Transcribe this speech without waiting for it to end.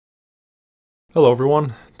Hello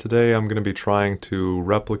everyone, today I'm going to be trying to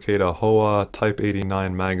replicate a Howa Type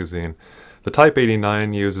 89 magazine. The Type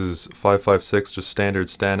 89 uses 5.56 just standard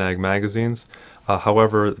STANAG magazines.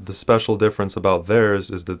 However, the special difference about theirs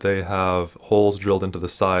is that they have holes drilled into the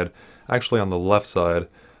side, actually on the left side.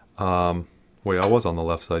 Wait, I was on the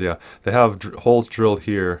left side, yeah. They have holes drilled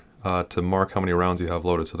here to mark how many rounds you have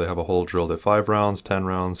loaded. So they have a hole drilled at 5 rounds, 10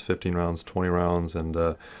 rounds, 15 rounds, 20 rounds, and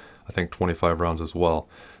I think 25 rounds as well.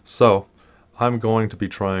 So I'm going to be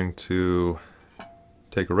trying to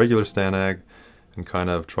take a regular STANAG and kind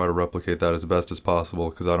of try to replicate that as best as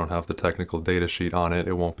possible because I don't have the technical data sheet on it.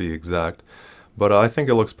 It won't be exact. But I think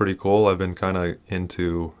it looks pretty cool. I've been kind of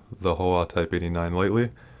into the Howa Type 89 lately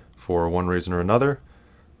for one reason or another.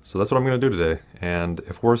 So that's what I'm going to do today. And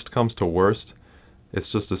if worst comes to worst,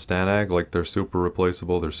 it's just a STANAG. Like, they're super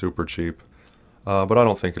replaceable, they're super cheap. But I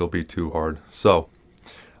don't think it'll be too hard. So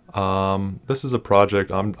this is a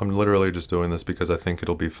project, I'm literally just doing this because I think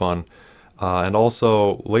it'll be fun. And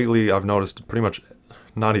also, lately I've noticed pretty much,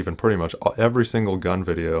 not even pretty much, every single gun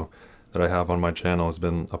video that I have on my channel has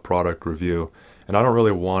been a product review. And I don't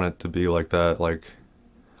really want it to be like that. Like,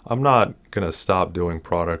 I'm not going to stop doing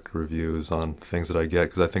product reviews on things that I get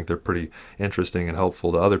because I think they're pretty interesting and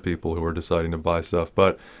helpful to other people who are deciding to buy stuff.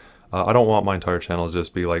 But I don't want my entire channel to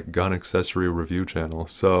just be like gun accessory review channel.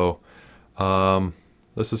 So,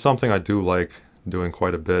 this is something I do like doing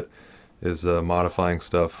quite a bit, is modifying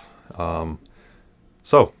stuff.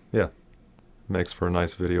 So yeah, makes for a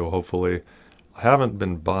nice video hopefully. I haven't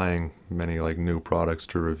been buying many like new products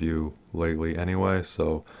to review lately anyway,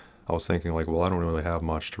 so I was thinking like, well, I don't really have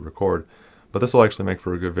much to record, but this will actually make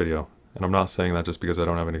for a good video. And I'm not saying that just because I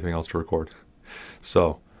don't have anything else to record.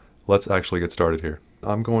 So let's actually get started here.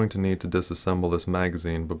 I'm going to need to disassemble this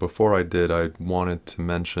magazine, but before I did, I wanted to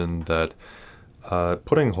mention that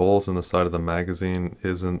putting holes in the side of the magazine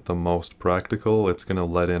isn't the most practical. It's going to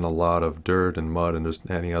let in a lot of dirt and mud and just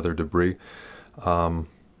any other debris.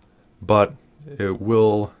 But it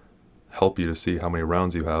will help you to see how many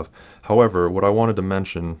rounds you have. However, what I wanted to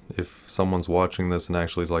mention, if someone's watching this and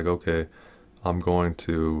actually is like, okay, I'm going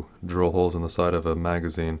to drill holes in the side of a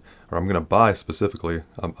magazine, or I'm going to buy specifically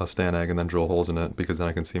a STANAG and then drill holes in it because then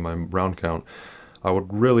I can see my round count. I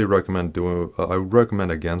would really recommend I would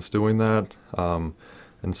recommend against doing that.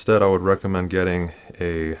 Instead, I would recommend getting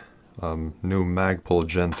a new Magpul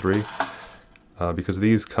Gen 3 because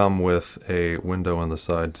these come with a window on the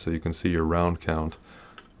side so you can see your round count.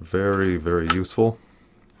 Very, very useful.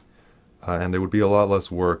 And it would be a lot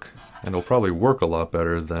less work, and it'll probably work a lot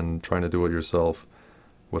better than trying to do it yourself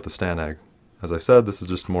with a STANAG. As I said, this is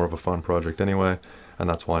just more of a fun project anyway, and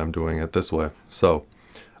that's why I'm doing it this way. So,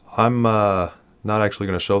 I'm not actually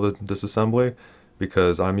going to show the disassembly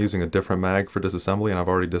because I'm using a different mag for disassembly and I've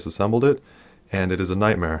already disassembled it, and it is a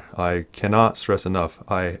nightmare. I cannot stress enough.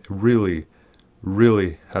 I really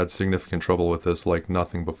had significant trouble with this like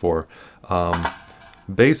nothing before.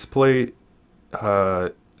 Base plate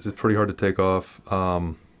is pretty hard to take off.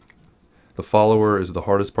 The follower is the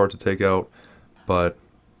hardest part to take out, but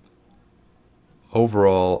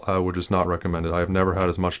overall, I would just not recommend it. I have never had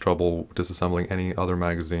as much trouble disassembling any other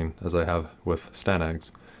magazine as I have with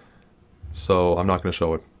STANAGs. So I'm not going to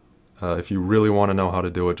show it. If you really want to know how to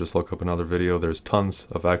do it, just look up another video. There's tons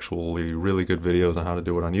of actually really good videos on how to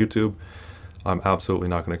do it on YouTube. I'm absolutely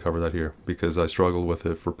not going to cover that here because I struggled with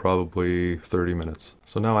it for probably 30 minutes.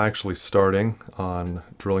 So now actually starting on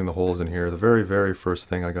drilling the holes in here, the very first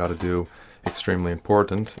thing I got to do, extremely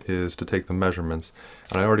important, is to take the measurements.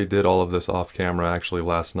 And I already did all of this off camera actually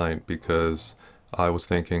last night because I was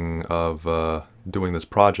thinking of doing this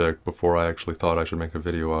project before I actually thought I should make a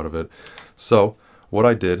video out of it. So what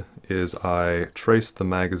I did is I traced the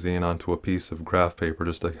magazine onto a piece of graph paper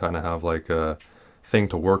just to kind of have like a thing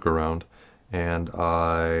to work around. And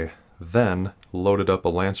I then loaded up a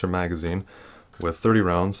Lancer magazine with 30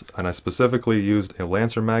 rounds, and I specifically used a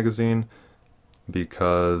Lancer magazine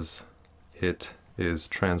because it is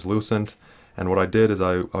translucent. And what I did is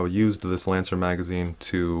I used this Lancer magazine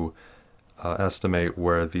to estimate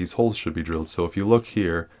where these holes should be drilled. So if you look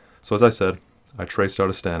here, so as I said, I traced out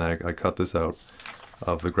a STANAG, I cut this out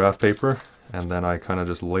of the graph paper, and then I kind of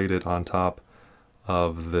just laid it on top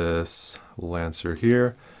of this Lancer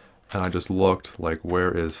here. And I just looked like,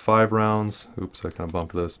 where is 5 rounds? Oops, I kind of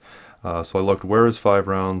bumped this. So I looked, where is 5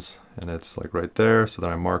 rounds? And it's like right there. So then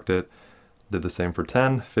I marked it. Did the same for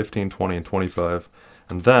 10, 15, 20, and 25.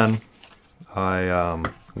 And then I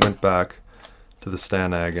went back to the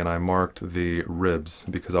STANAG and I marked the ribs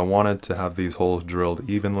because I wanted to have these holes drilled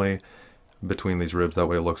evenly between these ribs. That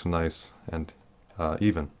way it looks nice and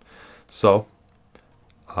even. So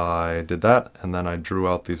I did that, and then I drew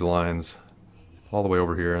out these lines all the way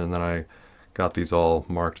over here, and then I got these all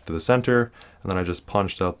marked to the center, and then I just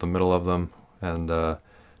punched out the middle of them, and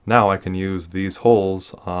now I can use these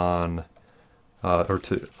holes on, I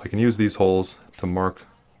can use these holes to mark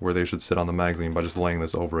where they should sit on the magazine by just laying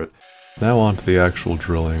this over it. Now on to the actual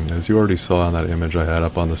drilling. As you already saw in that image I had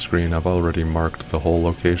up on the screen, I've already marked the hole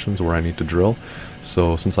locations where I need to drill.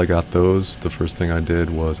 So since I got those, the first thing I did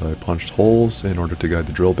was I punched holes in order to guide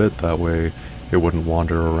the drill bit. That way it wouldn't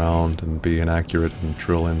wander around and be inaccurate and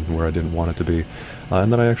drill in where I didn't want it to be.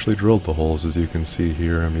 And then I actually drilled the holes. As you can see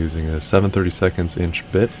here, I'm using a 7/32 inch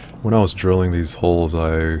bit. When I was drilling these holes,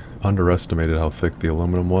 I underestimated how thick the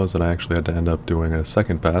aluminum was, and I actually had to end up doing a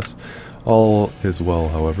second pass. All is well,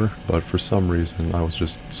 however, but for some reason I was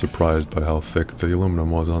just surprised by how thick the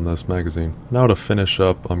aluminum was on this magazine. Now to finish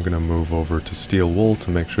up, I'm going to move over to steel wool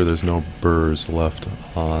to make sure there's no burrs left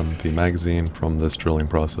on the magazine from this drilling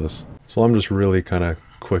process. So I'm just really kind of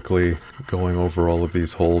quickly going over all of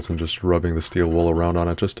these holes and just rubbing the steel wool around on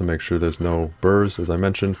it just to make sure there's no burrs, as I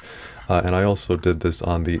mentioned. And I also did this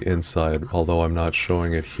on the inside, although I'm not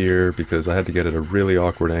showing it here because I had to get at a really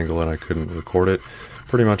awkward angle and I couldn't record it.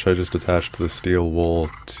 Pretty much I just attached the steel wool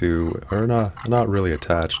to, or not really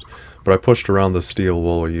attached, but I pushed around the steel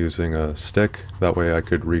wool using a stick. That way I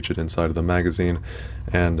could reach it inside of the magazine,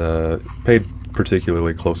 and paid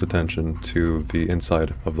particularly close attention to the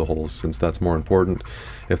inside of the holes, since that's more important.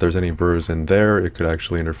 If there's any burrs in there, it could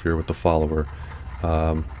actually interfere with the follower.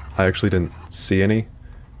 I actually didn't see any,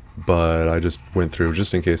 but I just went through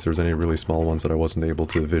just in case there was any really small ones that I wasn't able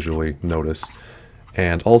to visually notice.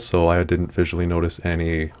 And also, I didn't visually notice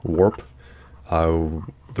any warp. The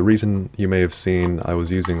reason you may have seen I was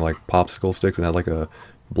using like popsicle sticks and had like a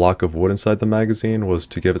block of wood inside the magazine was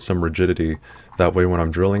to give it some rigidity. That way when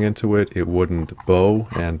I'm drilling into it, it wouldn't bow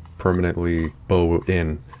and permanently bow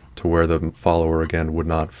in to where the follower again would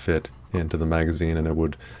not fit into the magazine and it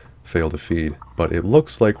would fail to feed. But it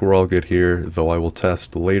looks like we're all good here, though I will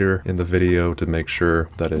test later in the video to make sure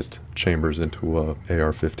that it chambers into a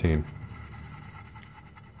AR-15.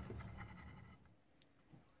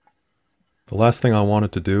 The last thing I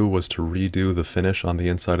wanted to do was to redo the finish on the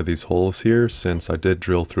inside of these holes here. Since I did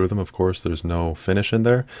drill through them, of course, there's no finish in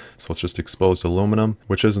there. So it's just exposed aluminum,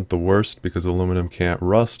 which isn't the worst because aluminum can't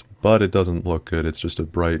rust, but it doesn't look good. It's just a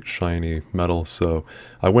bright, shiny metal. So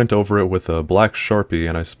I went over it with a black Sharpie,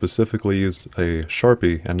 and I specifically used a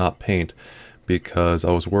Sharpie and not paint because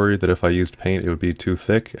I was worried that if I used paint, it would be too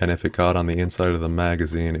thick, and if it got on the inside of the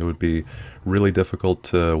magazine, it would be really difficult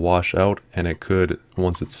to wash out, and it could,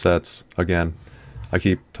 once it sets, again, I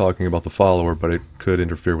keep talking about the follower, but it could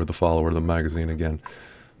interfere with the follower of the magazine again.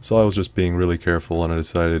 So I was just being really careful, and I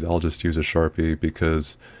decided I'll just use a Sharpie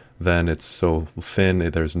because then it's so thin,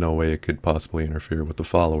 there's no way it could possibly interfere with the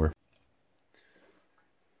follower.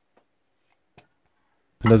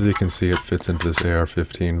 And as you can see, it fits into this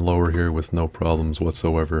AR-15 lower here with no problems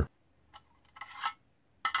whatsoever.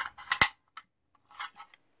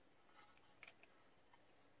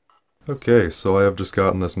 Okay, so I have just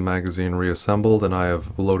gotten this magazine reassembled and I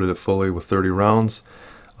have loaded it fully with 30 rounds.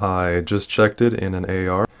 I just checked it in an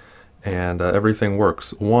AR and everything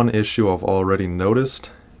works. One issue I've already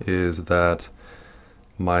noticed is that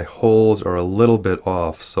my holes are a little bit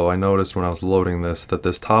off. So I noticed when I was loading this that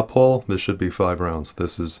this top hole, this should be 5 rounds.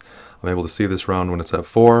 This is, I'm able to see this round when it's at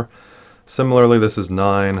 4. Similarly, this is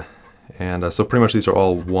 9, and so pretty much these are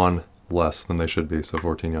all 1 less than they should be, so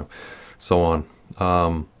 14, yeah, so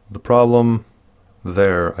on. The problem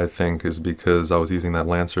there, I think, is because I was using that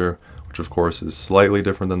Lancer, which of course is slightly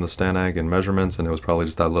different than the STANAG in measurements, and it was probably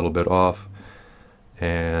just that little bit off,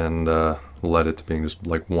 and led it to being just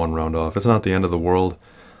like 1 round off. It's not the end of the world.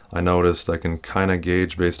 I noticed I can kind of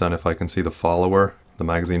gauge based on if I can see the follower, the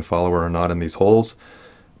magazine follower or not in these holes,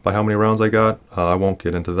 by how many rounds I got. I won't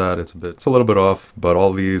get into that. It's a little bit off, but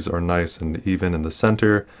all these are nice and even in the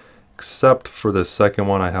center, except for the second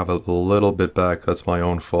one. I have a little bit back. That's my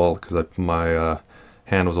own fault because my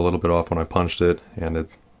hand was a little bit off when I punched it, and it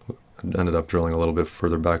ended up drilling a little bit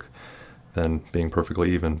further back than being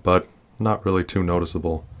perfectly even, but not really too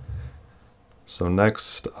noticeable. So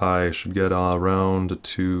next I should get around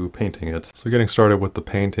to painting it. So getting started with the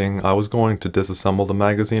painting, I was going to disassemble the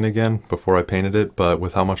magazine again before I painted it, but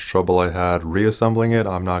with how much trouble I had reassembling it,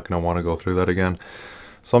 I'm not going to want to go through that again.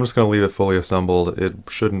 So I'm just going to leave it fully assembled. It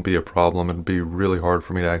shouldn't be a problem. It'd be really hard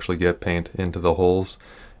for me to actually get paint into the holes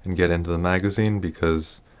and get into the magazine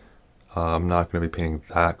because I'm not going to be painting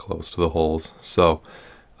that close to the holes. So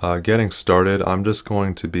getting started, I'm just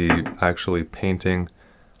going to be actually painting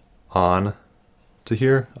on to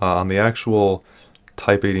here. On the actual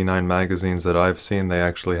Type 89 magazines that I've seen, they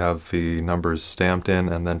actually have the numbers stamped in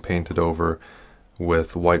and then painted over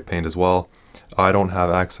with white paint as well. I don't have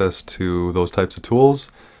access to those types of tools,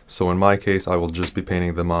 so in my case I will just be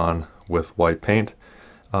painting them on with white paint.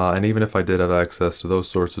 And even if I did have access to those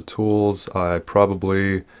sorts of tools, I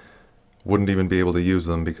probably wouldn't even be able to use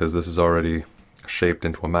them because this is already shaped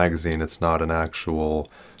into a magazine. It's not an actual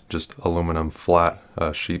just aluminum flat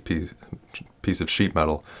piece of sheet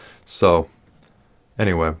metal. So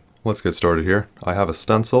anyway, let's get started here. I have a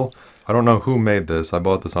stencil. I don't know who made this. I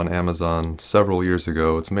bought this on Amazon several years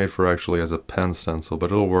ago. It's made for actually as a pen stencil,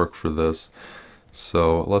 but it'll work for this.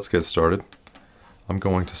 So let's get started. I'm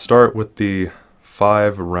going to start with the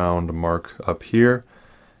 5 round mark up here,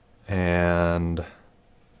 and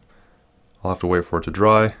I'll have to wait for it to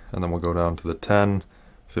dry, and then we'll go down to the 10,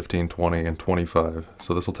 15, 20, and 25.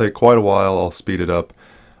 So this will take quite a while. I'll speed it up.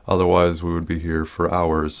 Otherwise, we would be here for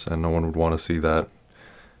hours, and no one would want to see that.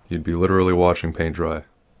 You'd be literally watching paint dry.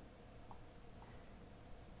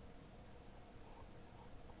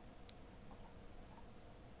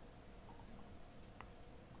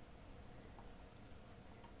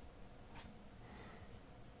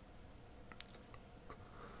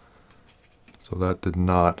 So that did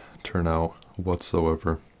not turn out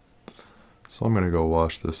whatsoever. So I'm going to go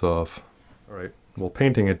wash this off. Alright, well,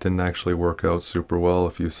 painting it didn't actually work out super well.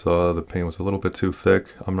 If you saw, the paint was a little bit too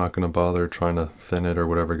thick. I'm not going to bother trying to thin it or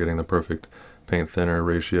whatever, getting the perfect paint thinner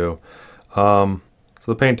ratio. So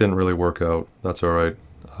the paint didn't really work out. That's alright.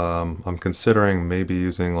 I'm considering maybe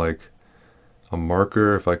using like a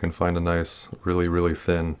marker if I can find a nice, really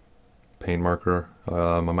thin paint marker.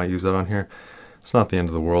 I might use that on here. It's not the end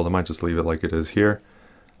of the world. I might just leave it like it is here.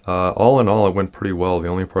 All in all, it went pretty well. The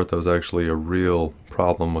only part that was actually a real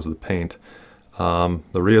problem was the paint. The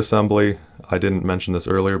reassembly, I didn't mention this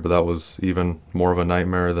earlier, but that was even more of a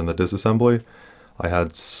nightmare than the disassembly. I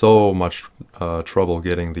had so much trouble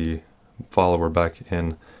getting the follower back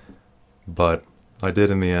in, but I did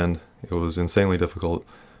in the end. It was insanely difficult,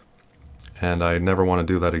 and I never want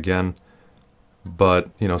to do that again. But,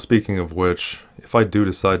 you know, speaking of which, if I do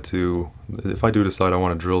decide I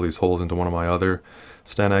want to drill these holes into one of my other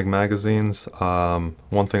STANAG magazines,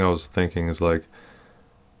 one thing I was thinking is like,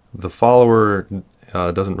 the follower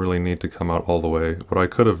doesn't really need to come out all the way. What I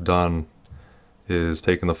could have done is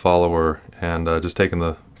taken the follower and just taken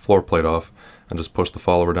the floor plate off and just pushed the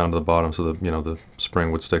follower down to the bottom so that, you know, the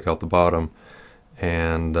spring would stick out the bottom,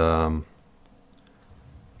 and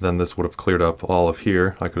then this would have cleared up all of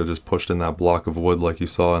here. I could have just pushed in that block of wood like you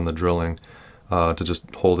saw in the drilling to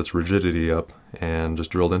just hold its rigidity up and just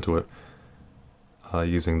drilled into it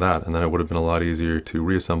using that, and then it would have been a lot easier to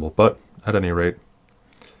reassemble. But at any rate,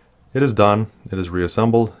 it is done. It is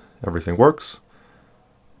reassembled. Everything works.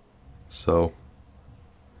 So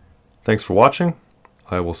thanks for watching.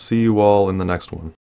 I will see you all in the next one.